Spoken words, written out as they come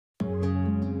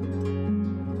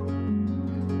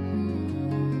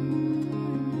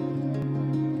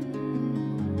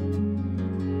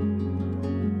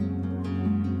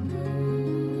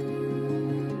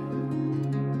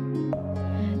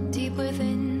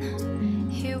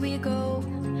we go,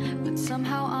 but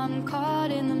somehow I'm caught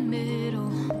in the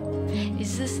middle.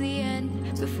 Is this the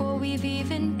end before we've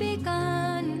even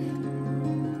begun?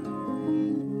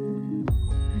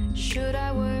 Should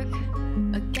I work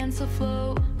against the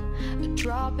flow? A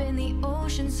drop in the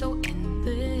ocean so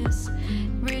endless,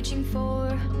 reaching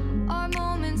for our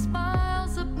moments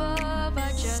miles above.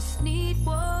 I just need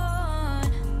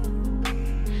one,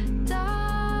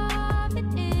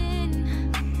 diving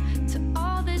in to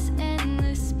all this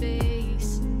endless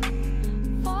space,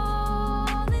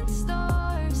 falling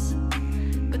stars,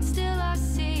 but still I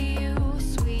see you.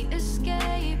 Sweet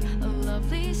escape, a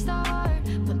lovely start,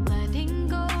 but letting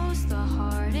go's the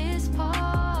hardest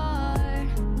part.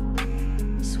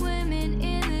 Swimming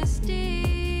in this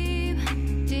deep,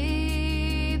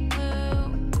 deep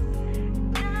blue.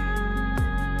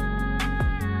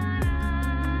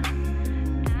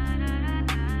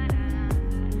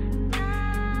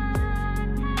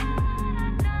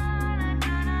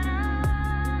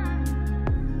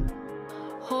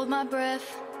 Hold my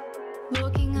breath,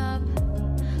 looking up.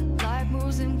 Life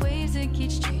moves in waves, it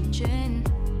keeps changing.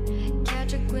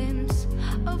 Catch a glimpse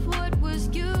of what was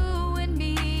you and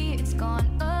me. It's gone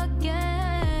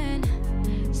again,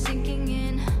 sinking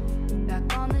in,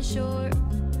 back on the shore.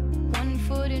 One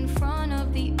foot in front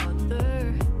of the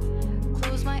other.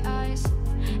 Close my eyes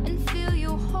and feel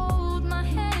you hold my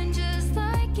hand just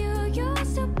like you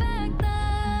used to back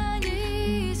then.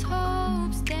 These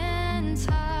hopes dance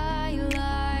high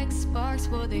like sparks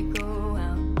before they go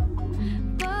out.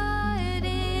 But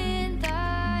in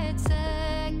that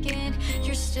second,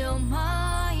 you're still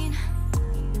mine.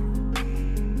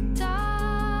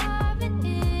 Diving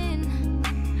in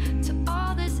to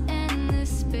all this endless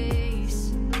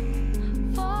space,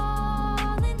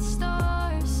 falling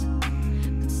stars,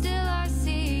 but still I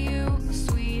see you. A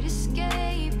sweet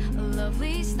escape, a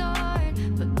lovely start,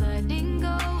 but letting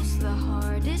go's the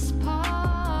hardest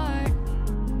part.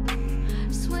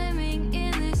 Swimming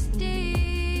in this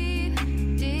deep,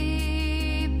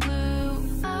 deep blue.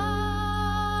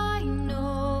 I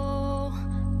know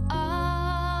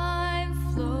I'm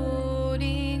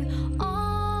floating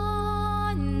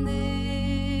on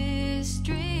this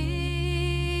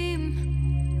dream,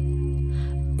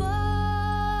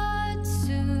 but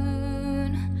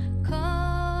soon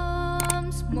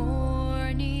comes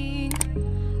morning.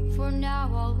 For now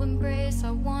I'll embrace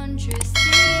our wondrous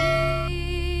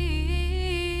dream.